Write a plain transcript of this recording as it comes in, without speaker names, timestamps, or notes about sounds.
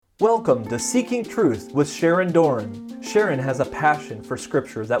Welcome to Seeking Truth with Sharon Doran. Sharon has a passion for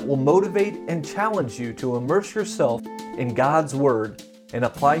Scripture that will motivate and challenge you to immerse yourself in God's Word and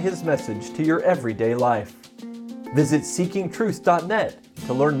apply His message to your everyday life. Visit seekingtruth.net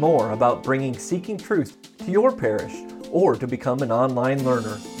to learn more about bringing Seeking Truth to your parish or to become an online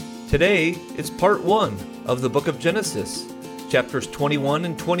learner. Today, it's part 1 of the book of Genesis, chapters 21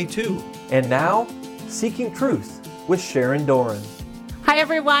 and 22. And now, Seeking Truth with Sharon Doran. Hi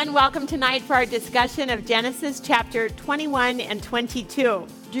everyone, welcome tonight for our discussion of Genesis chapter 21 and 22.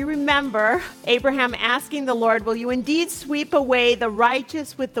 Do you remember Abraham asking the Lord, will you indeed sweep away the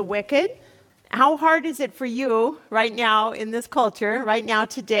righteous with the wicked? How hard is it for you right now in this culture, right now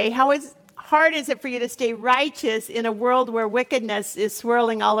today? Hard is it for you to stay righteous in a world where wickedness is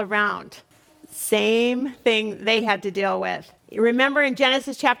swirling all around? Same thing they had to deal with. Remember in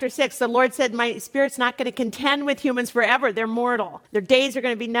Genesis chapter 6, the Lord said, my spirit's not going to contend with humans forever. They're mortal. Their days are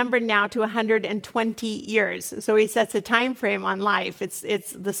going to be numbered now to 120 years. So he sets a time frame on life.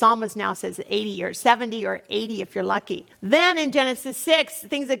 It's the psalmist now says 80 or 70 or 80 if you're lucky. Then in Genesis 6,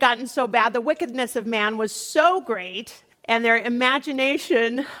 things had gotten so bad. The wickedness of man was so great, and their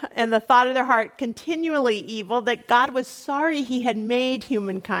imagination and the thought of their heart continually evil, that God was sorry he had made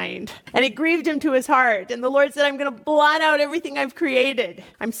humankind. And it grieved him to his heart. And the Lord said, I'm going to blot out everything I've created.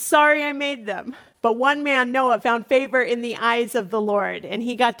 I'm sorry I made them. But one man, Noah, found favor in the eyes of the Lord, and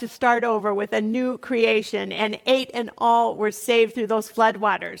he got to start over with a new creation, and 8 in all were saved through those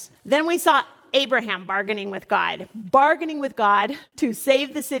floodwaters. Then we saw Abraham bargaining with God to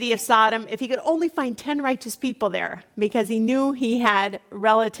save the city of Sodom if he could only find 10 righteous people there, because he knew he had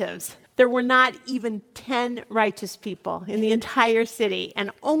relatives. There were not even 10 righteous people in the entire city,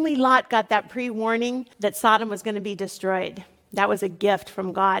 and only Lot got that pre-warning that Sodom was going to be destroyed. That was a gift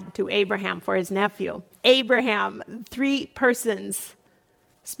from God to Abraham for his nephew. Abraham, 3 persons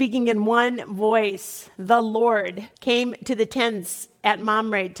speaking in one voice, the Lord came to the tents at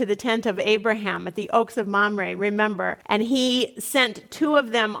Mamre, to the tent of Abraham at the oaks of Mamre, remember. And he sent 2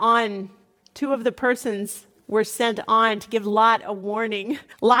 of them on. 2 of the persons were sent on to give Lot a warning.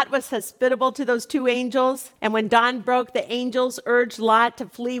 Lot was hospitable to those 2 angels. And when dawn broke, the angels urged Lot to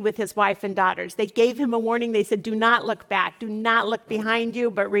flee with his wife and daughters. They gave him a warning. They said, do not look back. Do not look behind you.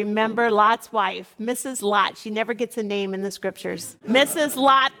 But remember Lot's wife, Mrs. Lot. She never gets a name in the scriptures. Mrs.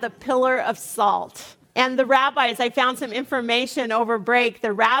 Lot, the pillar of salt. And the rabbis, I found some information over break.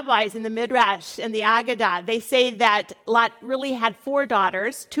 The rabbis in the Midrash and the Agadah, they say that Lot really had 4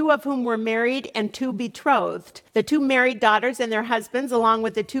 daughters, 2 of whom were married and 2 betrothed. The 2 married daughters and their husbands, along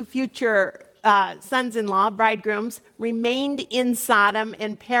with the 2 future sons-in-law, bridegrooms, remained in Sodom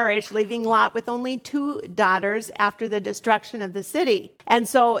and perished, leaving Lot with only 2 daughters after the destruction of the city. And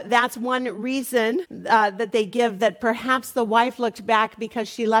so that's one reason that they give, that perhaps the wife looked back because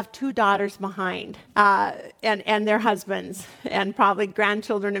she left 2 daughters behind, and their husbands, and probably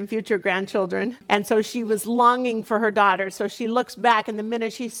grandchildren and future grandchildren. And so she was longing for her daughters. So she looks back, and the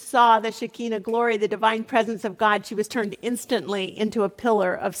minute she saw the Shekinah glory, the divine presence of God, she was turned instantly into a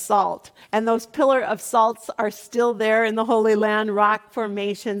pillar of salt. And those pillar of salts are still there in the Holy Land, rock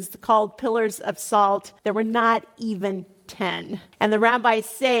formations called pillars of salt. There were not even 10. And the rabbis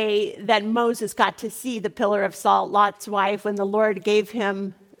say that Moses got to see the pillar of salt, Lot's wife, when the Lord gave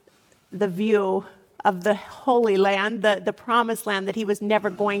him the view of the Holy Land, the promised land that he was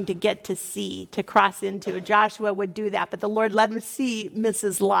never going to get to see, to cross into. Joshua would do that, but the Lord let him see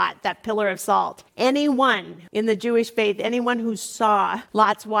Mrs. Lot, that pillar of salt. Anyone in the Jewish faith, anyone who saw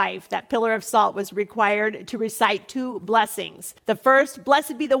Lot's wife, that pillar of salt, was required to recite 2 blessings. The first,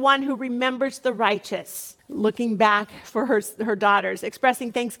 blessed be the one who remembers the righteous, looking back for her daughters,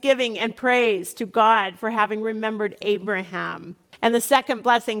 expressing thanksgiving and praise to God for having remembered Abraham. And the second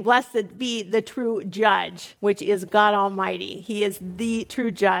blessing, blessed be the true judge, which is God Almighty. He is the true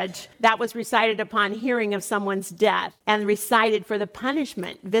judge. That was recited upon hearing of someone's death and recited for the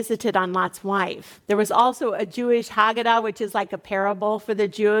punishment visited on Lot's wife. There was also a Jewish Haggadah, which is like a parable for the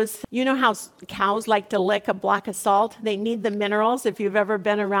Jews. You know how cows like to lick a block of salt? They need the minerals if you've ever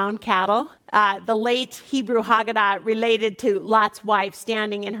been around cattle. The late Hebrew Haggadah related to Lot's wife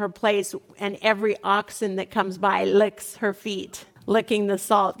standing in her place, and every oxen that comes by licks her feet, licking the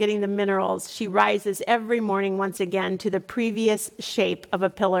salt, getting the minerals. She rises every morning once again to the previous shape of a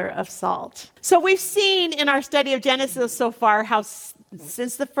pillar of salt. So we've seen in our study of Genesis so far how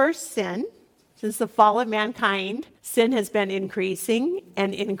since the first sin, since the fall of mankind, sin has been increasing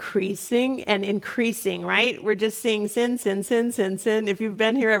and increasing and increasing, right? We're just seeing sin, sin, sin, sin, sin. If you've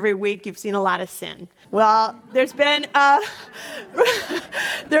been here every week, you've seen a lot of sin. Well, there's been a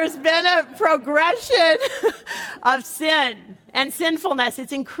progression of sin. And sinfulness,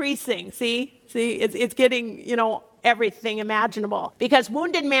 it's increasing. See, it's getting, everything imaginable. Because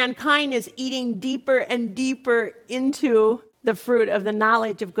wounded mankind is eating deeper and deeper into the fruit of the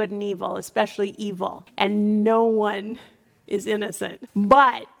knowledge of good and evil, especially evil. And no one is innocent.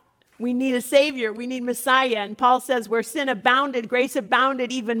 But we need a Savior. We need Messiah. And Paul says where sin abounded, grace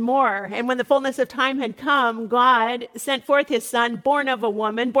abounded even more. And when the fullness of time had come, God sent forth his Son, born of a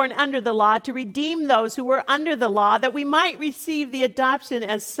woman, born under the law, to redeem those who were under the law, that we might receive the adoption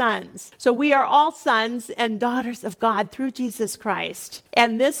as sons. So we are all sons and daughters of God through Jesus Christ.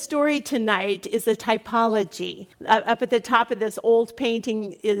 And this story tonight is a typology. Up at the top of this old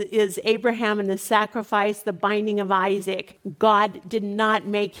painting is Abraham and the sacrifice, the binding of Isaac. God did not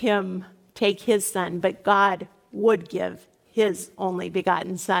make him take his son, but God would give his only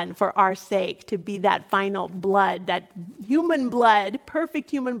begotten son for our sake to be that final blood, that human blood, perfect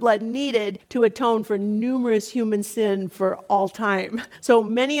human blood needed to atone for numerous human sin for all time. So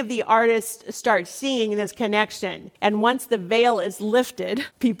many of the artists start seeing this connection. And once the veil is lifted,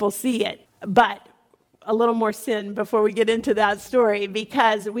 people see it. But a little more sin before we get into that story,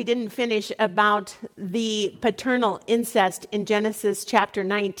 because we didn't finish about the paternal incest in Genesis chapter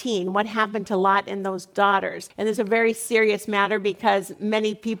 19, what happened to Lot and those daughters. And it's a very serious matter because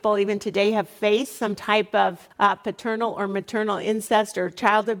many people even today have faced some type of paternal or maternal incest or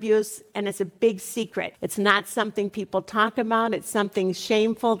child abuse, and it's a big secret. It's not something people talk about. It's something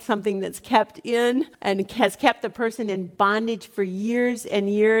shameful, something that's kept in and has kept the person in bondage for years and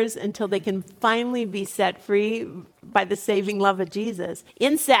years until they can finally be set free by the saving love of Jesus.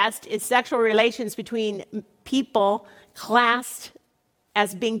 Incest is sexual relations between people classed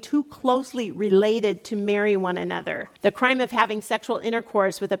as being too closely related to marry one another. The crime of having sexual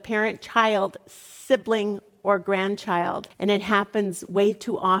intercourse with a parent, child, sibling, or grandchild, and it happens way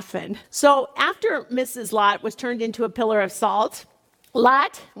too often. So after Mrs. Lot was turned into a pillar of salt,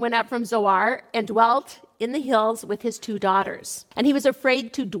 Lot went up from Zoar and dwelt in the hills with his 2 daughters. And he was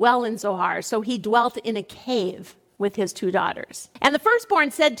afraid to dwell in Zoar, so he dwelt in a cave with his 2 daughters. And the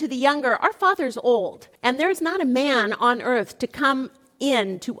firstborn said to the younger, "Our father's old, and there is not a man on earth to come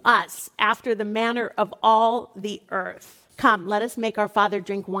in to us after the manner of all the earth. Come, let us make our father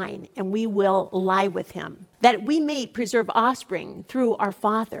drink wine, and we will lie with him, that we may preserve offspring through our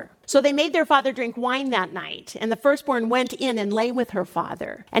father." So they made their father drink wine that night, and the firstborn went in and lay with her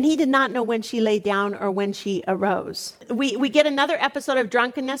father. And he did not know when she lay down or when she arose. We get another episode of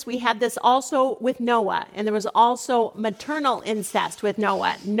drunkenness. We had this also with Noah, and there was also maternal incest with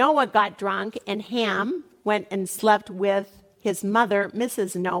Noah. Noah got drunk, and Ham went and slept with his mother,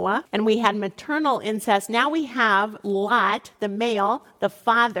 Mrs. Noah, and we had maternal incest. Now we have Lot, the male, the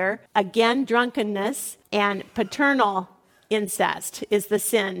father, again, drunkenness, and paternal incest is the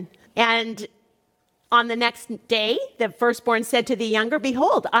sin. And on the next day, the firstborn said to the younger,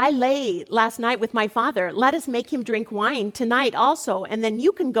 "Behold, I lay last night with my father. Let us make him drink wine tonight also, and then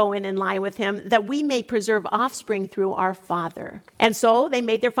you can go in and lie with him, that we may preserve offspring through our father." And so they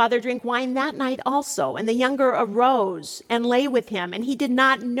made their father drink wine that night also. And the younger arose and lay with him, and he did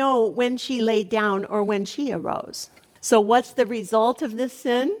not know when she lay down or when she arose. So what's the result of this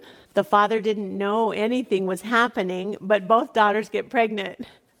sin? The father didn't know anything was happening, but both daughters get pregnant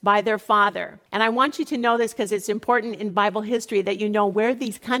by their father. And I want you to know this because it's important in Bible history that you know where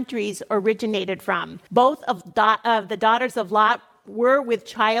these countries originated from. Both of the daughters of Lot were with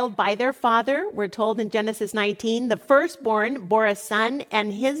child by their father. We're told in Genesis 19, the firstborn bore a son,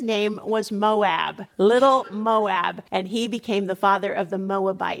 and his name was Moab, little Moab, and he became the father of the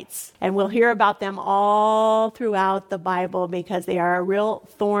Moabites. And we'll hear about them all throughout the Bible because they are a real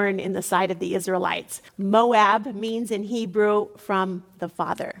thorn in the side of the Israelites. Moab means in Hebrew from the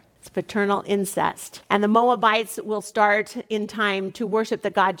father. It's paternal incest. And the Moabites will start in time to worship the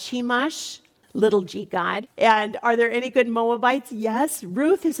god Chemosh, little g God. And are there any good Moabites? Yes,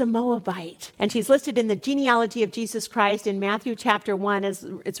 Ruth is a Moabite. And she's listed in the genealogy of Jesus Christ in Matthew chapter 1.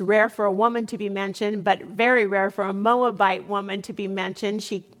 It's rare for a woman to be mentioned, but very rare for a Moabite woman to be mentioned.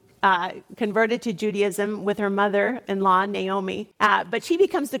 She converted to Judaism with her mother-in-law, Naomi. But she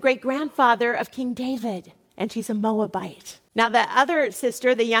becomes the great-grandfather of King David, and she's a Moabite. Now, the other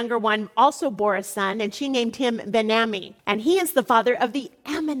sister, the younger one, also bore a son, and she named him Ben-Ammi. And he is the father of the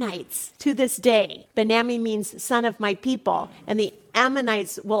Ammonites to this day. Ben-Ammi means son of my people. And the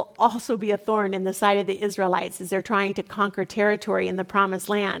Ammonites will also be a thorn in the side of the Israelites as they're trying to conquer territory in the promised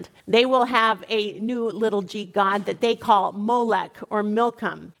land. They will have a new little g god that they call Molech or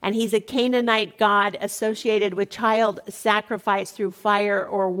Milcom, and he's a Canaanite god associated with child sacrifice through fire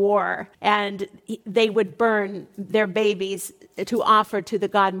or war, and they would burn their babies to offer to the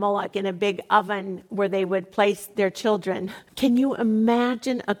god Moloch in a big oven where they would place their children. Can you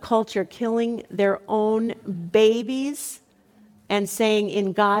imagine a culture killing their own babies and saying,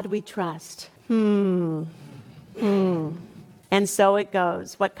 "In God we trust"? And so it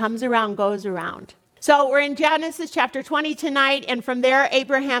goes. What comes around goes around. So we're in Genesis chapter 20 tonight, and from there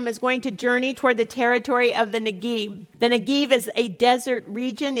Abraham is going to journey toward the territory of the Negev. The Negev is a desert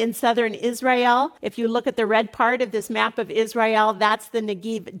region in southern Israel. If you look at the red part of this map of Israel, that's the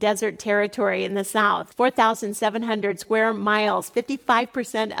Negev desert territory in the south. 4,700 square miles,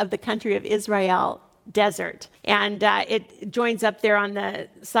 55% of the country of Israel desert. And it joins up there on the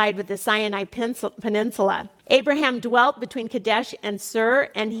side with the Sinai Peninsula. Abraham dwelt between Kadesh and Sur,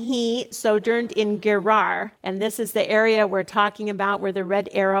 and he sojourned in Gerar. And this is the area we're talking about where the red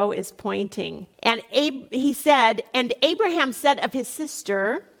arrow is pointing. And he said, and Abraham said of his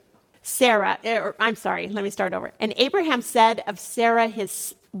sister, Sarah, let me start over. And Abraham said of Sarah,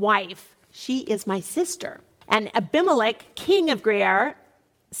 his wife, "She is my sister." And Abimelech, king of Gerar,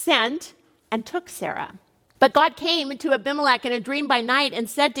 sent and took Sarah. But God came to Abimelech in a dream by night and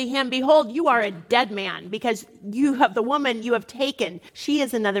said to him, "Behold, you are a dead man, because you have the woman you have taken. She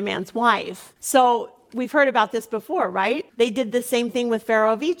is another man's wife." So we've heard about this before, right? They did the same thing with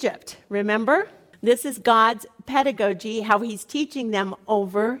Pharaoh of Egypt. Remember? This is God's pedagogy, how he's teaching them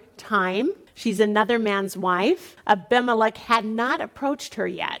over time. She's another man's wife. Abimelech had not approached her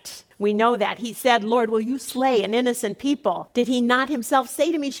yet. We know that. He said, "Lord, will you slay an innocent people? Did he not himself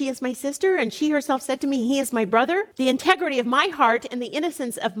say to me, 'She is my sister'? And she herself said to me, 'He is my brother'? The integrity of my heart and the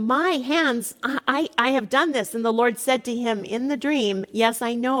innocence of my hands, I have done this." And the Lord said to him in the dream, "Yes,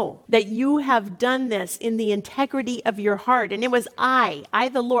 I know that you have done this in the integrity of your heart. And it was I,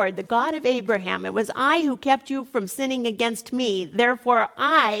 the Lord, the God of Abraham. It was I who kept you from sinning against me. Therefore,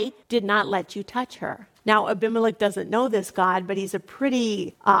 I did not let you touch her." Now, Abimelech doesn't know this God, but he's a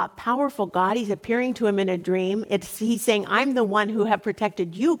pretty powerful God. He's appearing to him in a dream. He's saying, "I'm the one who have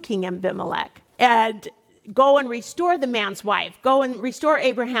protected you, King Abimelech. And go and restore the man's wife. Go and restore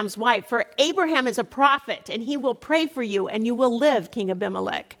Abraham's wife. For Abraham is a prophet, and he will pray for you, and you will live, King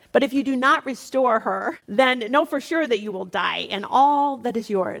Abimelech. But if you do not restore her, then know for sure that you will die, and all that is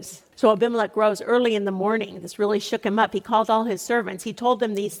yours." So Abimelech rose early in the morning. This really shook him up. He called all his servants. He told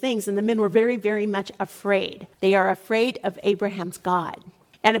them these things, and the men were very, very much afraid. They are afraid of Abraham's God.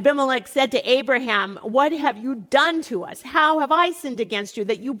 And Abimelech said to Abraham, "What have you done to us? How have I sinned against you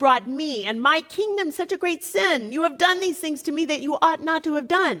that you brought me and my kingdom such a great sin? You have done these things to me that you ought not to have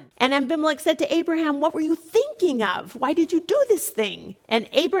done." And Abimelech said to Abraham, "What were you thinking of? Why did you do this thing?" And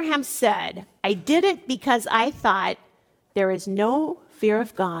Abraham said, "I did it because I thought there is no fear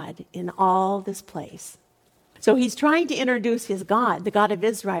of God in all this place." So he's trying to introduce his God, the God of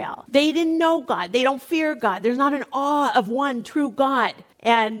Israel. They didn't know God. They don't fear God. There's not an awe of one true God.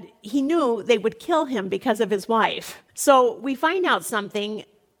 And he knew they would kill him because of his wife. So we find out something,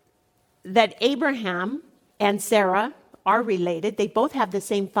 that Abraham and Sarah are related. They both have the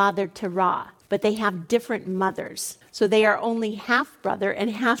same father, Terah, but they have different mothers. So they are only half brother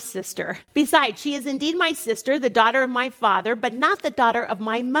and half sister. Besides, she is indeed my sister, the daughter of my father, but not the daughter of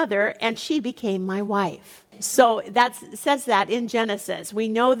my mother, and she became my wife. So that says that in Genesis. We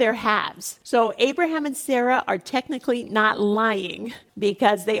know they're halves. So Abraham and Sarah are technically not lying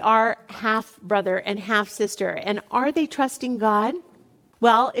because they are half brother and half sister. And are they trusting God?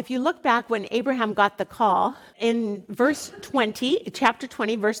 Well, if you look back when Abraham got the call, in verse 20, chapter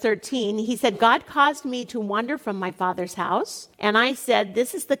 20, verse 13, he said, "God caused me to wander from my father's house. And I said,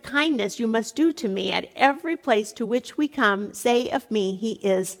 'This is the kindness you must do to me. At every place to which we come, say of me, he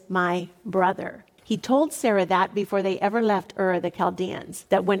is my brother.'" He told Sarah that before they ever left Ur of the Chaldeans,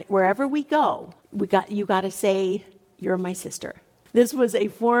 that wherever we go, you got to say, "You're my sister." This was a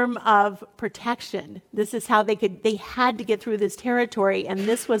form of protection. This is how they had to get through this territory, and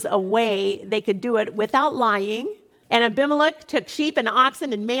this was a way they could do it without lying. And Abimelech took sheep and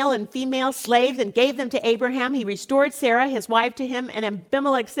oxen and male and female slaves and gave them to Abraham. He restored Sarah, his wife, to him, and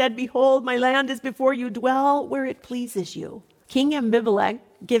Abimelech said, "Behold, my land is before you. Dwell where it pleases you." King Abimelech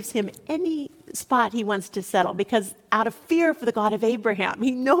gives him any spot he wants to settle because out of fear for the God of Abraham,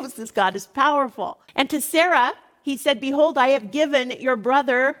 he knows this God is powerful. And to Sarah, he said, behold, I have given your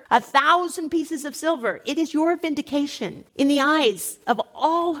brother 1,000 pieces of silver. It is your vindication in the eyes of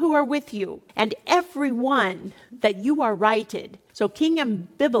all who are with you, and every one that you are righted. So King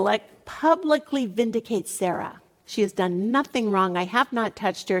Abimelech publicly vindicates Sarah. She has done nothing wrong. I have not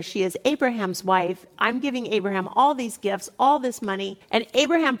touched her. She is Abraham's wife. I'm giving Abraham all these gifts, all this money. And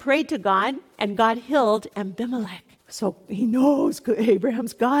Abraham prayed to God, and God healed Abimelech. So he knows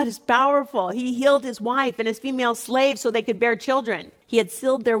Abraham's God is powerful. He healed his wife and his female slaves so they could bear children. He had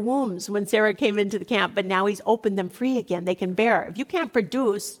sealed their wombs when Sarah came into the camp, but now he's opened them free again. They can bear. If you can't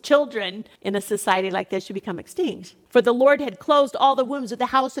produce children in a society like this, you become extinct. For the Lord had closed all the wombs of the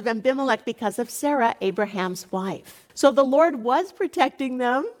house of Abimelech because of Sarah, Abraham's wife. So the Lord was protecting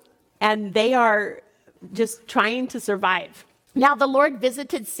them, and they are just trying to survive. Now the Lord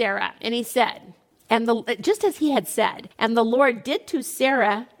visited Sarah, and he said, just as he had said, and the Lord did to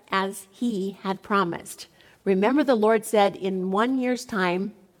Sarah as he had promised. Remember, the Lord said, in 1 year's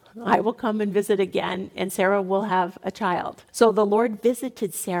time, I will come and visit again, and Sarah will have a child. So the Lord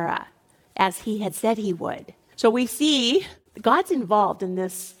visited Sarah as he had said he would. So we see God's involved in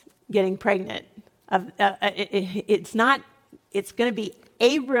this getting pregnant. It's going to be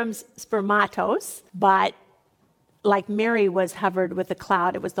Abram's spermatos, but like Mary was hovered with a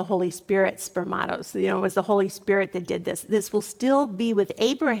cloud, it was the Holy Spirit's spermatos. It was the Holy Spirit that did this. This will still be with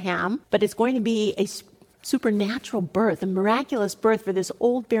Abraham, but it's going to be a supernatural birth, a miraculous birth for this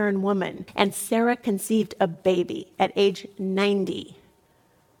old barren woman. And Sarah conceived a baby at age 90.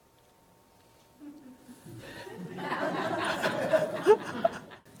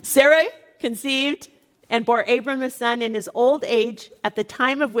 Sarah conceived and bore Abram a son in his old age at the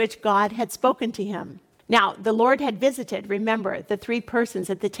time of which God had spoken to him. Now, the Lord had visited, remember, the 3 persons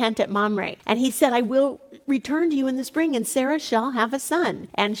at the tent at Mamre. And he said, I will return to you in the spring, and Sarah shall have a son.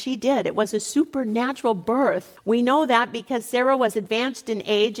 And she did. It was a supernatural birth. We know that because Sarah was advanced in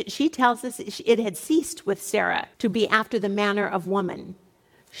age. She tells us it had ceased with Sarah to be after the manner of woman.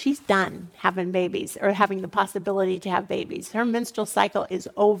 She's done having babies or having the possibility to have babies. Her menstrual cycle is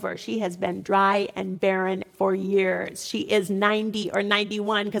over. She has been dry and barren for years. She is 90 or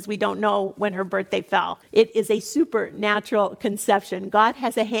 91 because we don't know when her birthday fell. It is a supernatural conception. God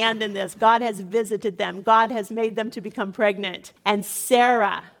has a hand in this. God has visited them. God has made them to become pregnant. And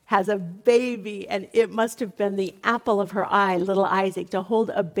Sarah has a baby, and it must have been the apple of her eye, little Isaac, to hold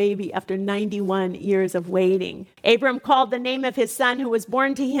a baby after 91 years of waiting. Abram called the name of his son who was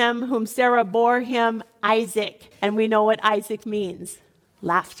born to him, whom Sarah bore him, Isaac. And we know what Isaac means,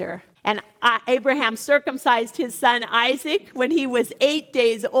 laughter. And Abraham circumcised his son Isaac when he was 8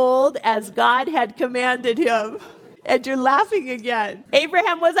 days old, as God had commanded him. And you're laughing again.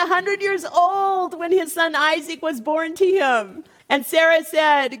 Abraham was 100 years old when his son Isaac was born to him. And Sarah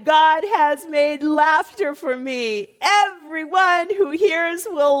said, God has made laughter for me. Everyone who hears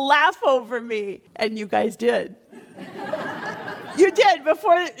will laugh over me. And you guys did. You did.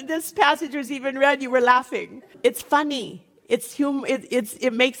 Before this passage was even read, you were laughing. It's funny.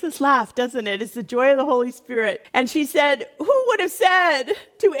 It makes us laugh, doesn't it? It's the joy of the Holy Spirit. And she said, who would have said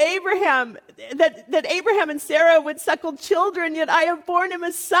to Abraham that Abraham and Sarah would suckle children, yet I have borne him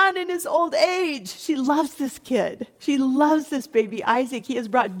a son in his old age. She loves this kid. She loves this baby Isaac. He has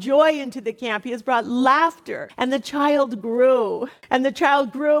brought joy into the camp. He has brought laughter. And the child grew. And the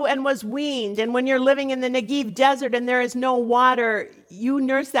child grew and was weaned. And when you're living in the Negev desert and there is no water, you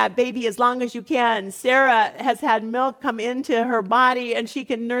nurse that baby as long as you can. Sarah has had milk come into her body, and she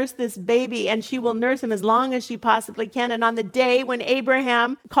can nurse this baby, and she will nurse him as long as she possibly can. And on the day when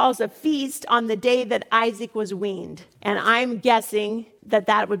Abraham calls a feast, on the day that Isaac was weaned, and I'm guessing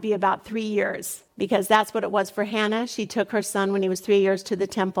that would be about 3 years, because that's what it was for Hannah. She took her son when he was 3 years to the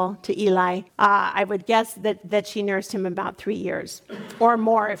temple, to Eli. I would guess that she nursed him about 3 years, or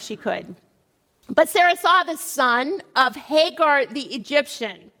more if she could. But Sarah saw the son of Hagar the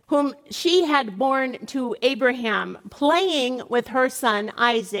Egyptian, whom she had borne to Abraham, playing with her son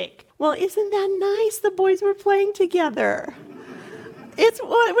Isaac. Well, isn't that nice? The boys were playing together. It's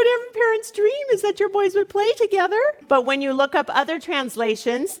what every parent's dream is, that your boys would play together. But when you look up other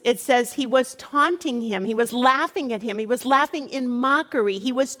translations, it says he was taunting him. He was laughing at him. He was laughing in mockery.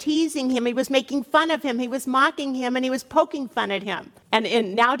 He was teasing him. He was making fun of him. He was mocking him, and he was poking fun at him.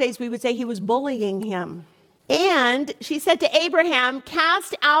 And nowadays we would say he was bullying him. And she said to Abraham,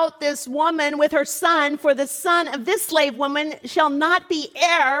 cast out this woman with her son, for the son of this slave woman shall not be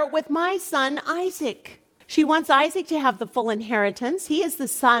heir with my son Isaac. She wants Isaac to have the full inheritance. He is the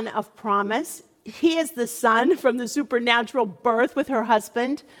son of promise. he is the son from the supernatural birth with her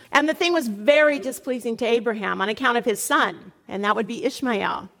husband. And the thing was very displeasing to Abraham on account of his son, and that would be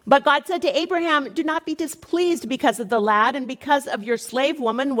Ishmael. But God said to Abraham, do not be displeased because of the lad and because of your slave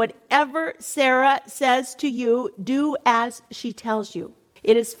woman. Whatever Sarah says to you, do as she tells you.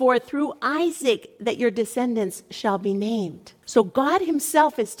 It is for through Isaac that your descendants shall be named. So God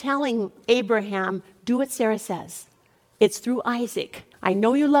himself is telling Abraham, do what Sarah says. It's through Isaac. I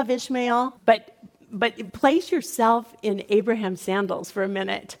know you love Ishmael, but place yourself in Abraham's sandals for a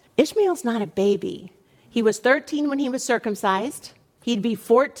minute. Ishmael's not a baby. He was 13 when he was circumcised. He'd be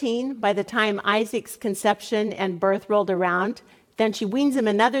 14 by the time Isaac's conception and birth rolled around. Then she weans him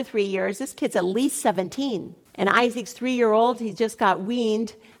another 3 years. This kid's at least 17. And Isaac's 3-year-old, he just got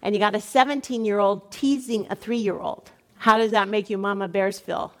weaned. And you got a 17-year-old teasing a 3-year-old. How does that make you Mama Bears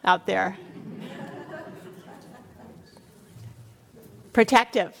feel out there?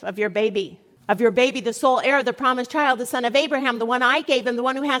 Protective of your baby, the sole heir, the promised child, the son of Abraham, the one I gave him, the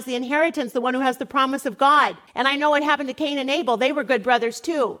one who has the inheritance, the one who has the promise of God. And I know what happened to Cain and Abel. They were good brothers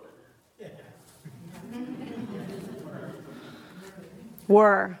too.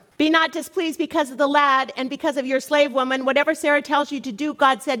 Were. Be not displeased because of the lad and because of your slave woman. Whatever Sarah tells you to do,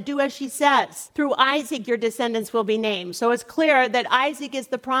 God said, do as she says. Through Isaac, your descendants will be named. So it's clear that Isaac is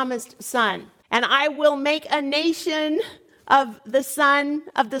the promised son. And I will make a nation of the son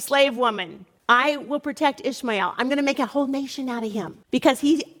of the slave woman. I will protect Ishmael. I'm going to make a whole nation out of him because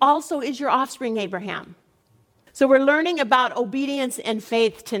he also is your offspring, Abraham. So we're learning about obedience and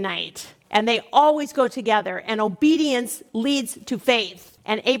faith tonight, and they always go together, and obedience leads to faith.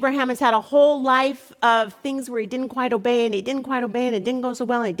 And Abraham has had a whole life of things where he didn't quite obey, and he didn't quite obey, and it didn't go so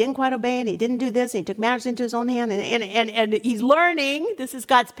well, and he didn't quite obey, and he didn't do this, and he took matters into his own hand, and he's learning. This is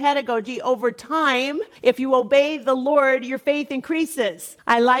God's pedagogy. Over time, if you obey the Lord, your faith increases.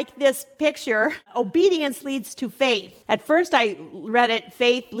 I like this picture. Obedience leads to faith. At first I read it,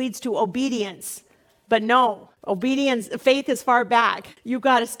 faith leads to obedience. But no, obedience, faith is far back. You've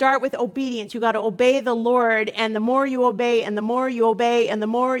got to start with obedience. You've got to obey the Lord. And the more you obey, and the more you obey, and the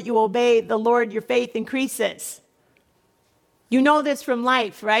more you obey the Lord, your faith increases. You know this from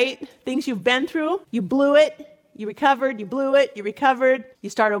life, right? Things you've been through, you blew it, you recovered, you blew it, you recovered. You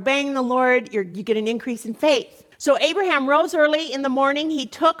start obeying the Lord, you get an increase in faith. So Abraham rose early in the morning. He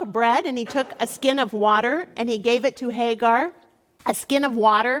took bread and he took a skin of water and he gave it to Hagar. A skin of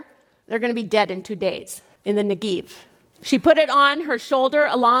water. They're going to be dead in 2 days in the Negev. She put it on her shoulder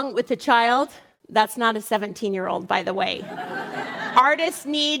along with the child. That's not a 17-year-old, by the way. Artists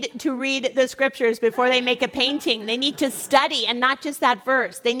need to read the scriptures before they make a painting. They need to study, and not just that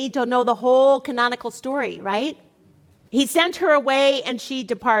verse. They need to know the whole canonical story, right? He sent her away, and she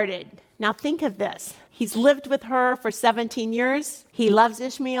departed. Now think of this. He's lived with her for 17 years. He loves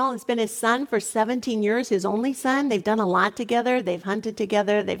Ishmael. It's been his son for 17 years, his only son. They've done a lot together. They've hunted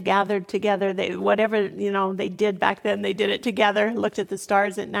together. They've gathered together. Whatever, they did back then, they did it together, looked at the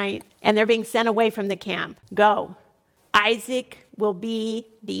stars at night. And they're being sent away from the camp. Go. Isaac will be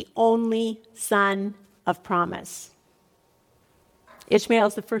the only son of promise. Ishmael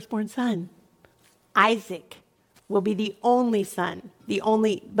is the firstborn son. Isaac will be the only son, the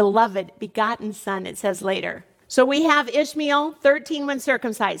only beloved, begotten son, it says later. So we have Ishmael, 13 when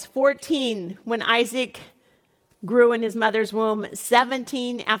circumcised, 14 when Isaac grew in his mother's womb,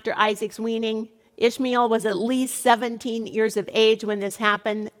 17 after Isaac's weaning. Ishmael was at least 17 years of age when this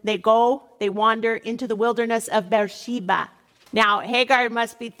happened. They wander into the wilderness of Beersheba. Now, Hagar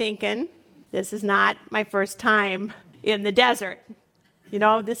must be thinking, this is not my first time in the desert.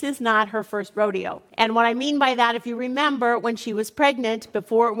 This is not her first rodeo. And what I mean by that, if you remember when she was pregnant,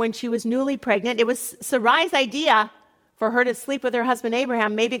 when she was newly pregnant, it was Sarai's idea for her to sleep with her husband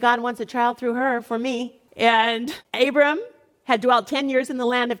Abraham. Maybe God wants a child through her for me. And Abram had dwelt 10 years in the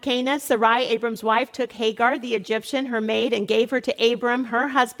land of Canaan. Sarai, Abram's wife, took Hagar, the Egyptian, her maid, and gave her to Abram, her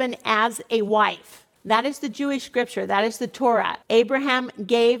husband, as a wife. That is the Jewish scripture. That is the Torah. Abraham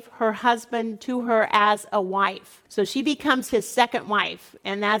gave her husband to her as a wife. So she becomes his second wife.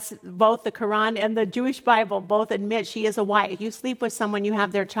 And that's both the Quran and the Jewish Bible both admit she is a wife. You sleep with someone, you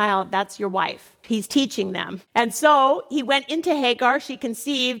have their child, that's your wife. He's teaching them. And so he went into Hagar, she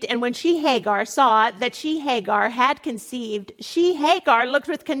conceived. And when Hagar, saw that Hagar had conceived, Hagar, looked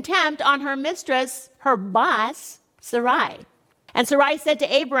with contempt on her mistress, her boss, Sarai. And Sarai said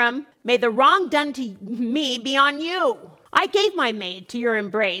to Abram, may the wrong done to me be on you. I gave my maid to your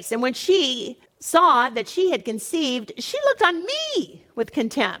embrace. And when she saw that she had conceived, she looked on me with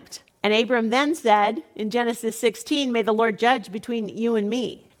contempt. And Abram then said in Genesis 16, may the Lord judge between you and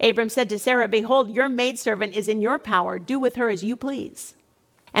me. Abram said to Sarah, behold, your maidservant is in your power. Do with her as you please.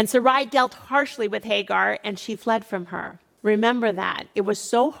 And Sarai dealt harshly with Hagar, and she fled from her. Remember that. It was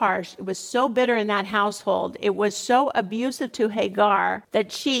so harsh. It was so bitter in that household. It was so abusive to Hagar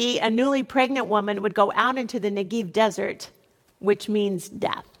that she, a newly pregnant woman, would go out into the Negev desert, which means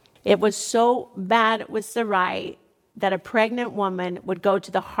death. It was so bad with Sarai that a pregnant woman would go to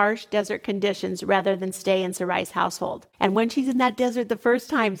the harsh desert conditions rather than stay in Sarai's household. And when she's in that desert the first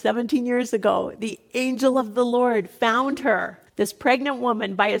time, 17 years ago, the angel of the Lord found her, this pregnant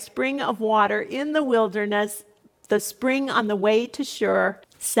woman, by a spring of water in the wilderness, the spring on the way to Shur.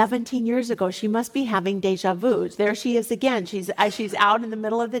 17 years ago. She must be having deja vus. There she is again. She's out in the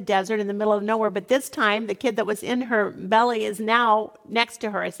middle of the desert, in the middle of nowhere. But this time, the kid that was in her belly is now next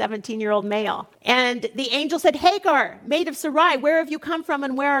to her, a 17-year-old male. And the angel said, Hagar, maid of Sarai, where have you come from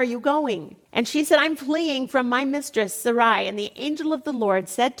and where are you going? And she said, I'm fleeing from my mistress, Sarai. And the angel of the Lord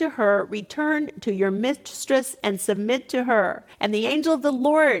said to her, return to your mistress and submit to her. And the angel of the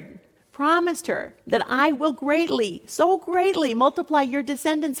Lord promised her that I will greatly, so greatly multiply your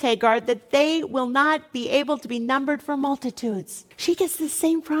descendants, Hagar, that they will not be able to be numbered for multitudes. She gets the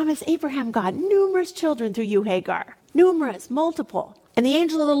same promise Abraham got. Numerous children through you, Hagar. Numerous, multiple. And the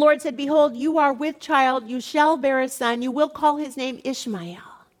angel of the Lord said, behold, you are with child. You shall bear a son. You will call his name Ishmael.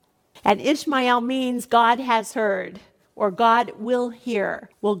 And Ishmael means God has heard, or God will hear.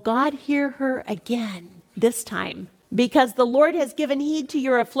 Will God hear her again this time? Because the Lord has given heed to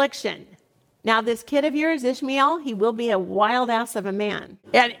your affliction. Now this kid of yours, Ishmael, he will be a wild ass of a man.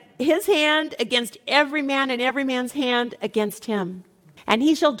 And his hand against every man and every man's hand against him. And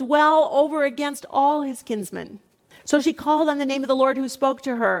he shall dwell over against all his kinsmen. So she called on the name of the Lord who spoke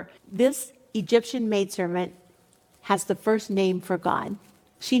to her. This Egyptian maidservant has the first name for God.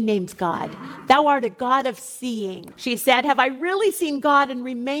 She names God. Thou art a God of seeing. She said, have I really seen God and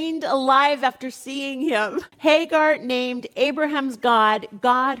remained alive after seeing him? Hagar named Abraham's God,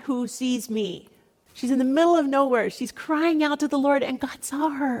 God who sees me. She's in the middle of nowhere. She's crying out to the Lord and God saw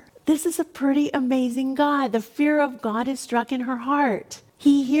her. This is a pretty amazing God. The fear of God is struck in her heart.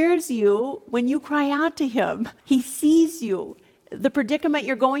 He hears you when you cry out to him. He sees you. The predicament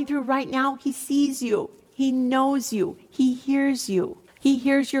you're going through right now, he sees you. He knows you. He hears you. He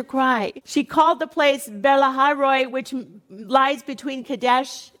hears your cry. She called the place Beer-lahai-roi, which lies between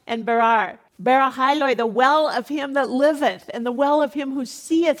Kadesh and Berar. Beer-lahai-roi, the well of him that liveth, and the well of him who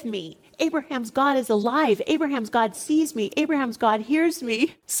seeth me. Abraham's God is alive. Abraham's God sees me. Abraham's God hears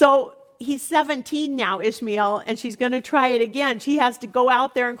me. So he's 17 now, Ishmael, and she's going to try it again. She has to go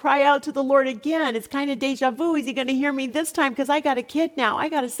out there and cry out to the Lord again. It's kind of deja vu. Is he going to hear me this time? Because I got a kid now. I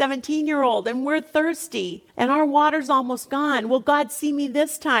got a 17-year-old, and we're thirsty, and our water's almost gone. Will God see me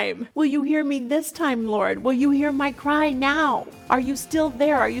this time? Will you hear me this time, Lord? Will you hear my cry now? Are you still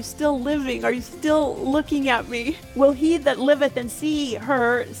there? Are you still living? Are you still looking at me? Will he that liveth and see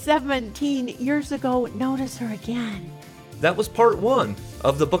her 17 years ago notice her again? That was part 1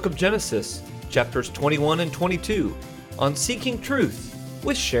 of the book of Genesis, chapters 21 and 22, on Seeking Truth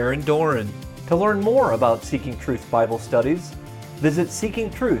with Sharon Doran. To learn more about Seeking Truth Bible studies, visit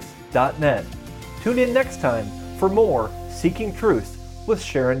seekingtruth.net. Tune in next time for more Seeking Truth with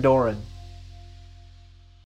Sharon Doran.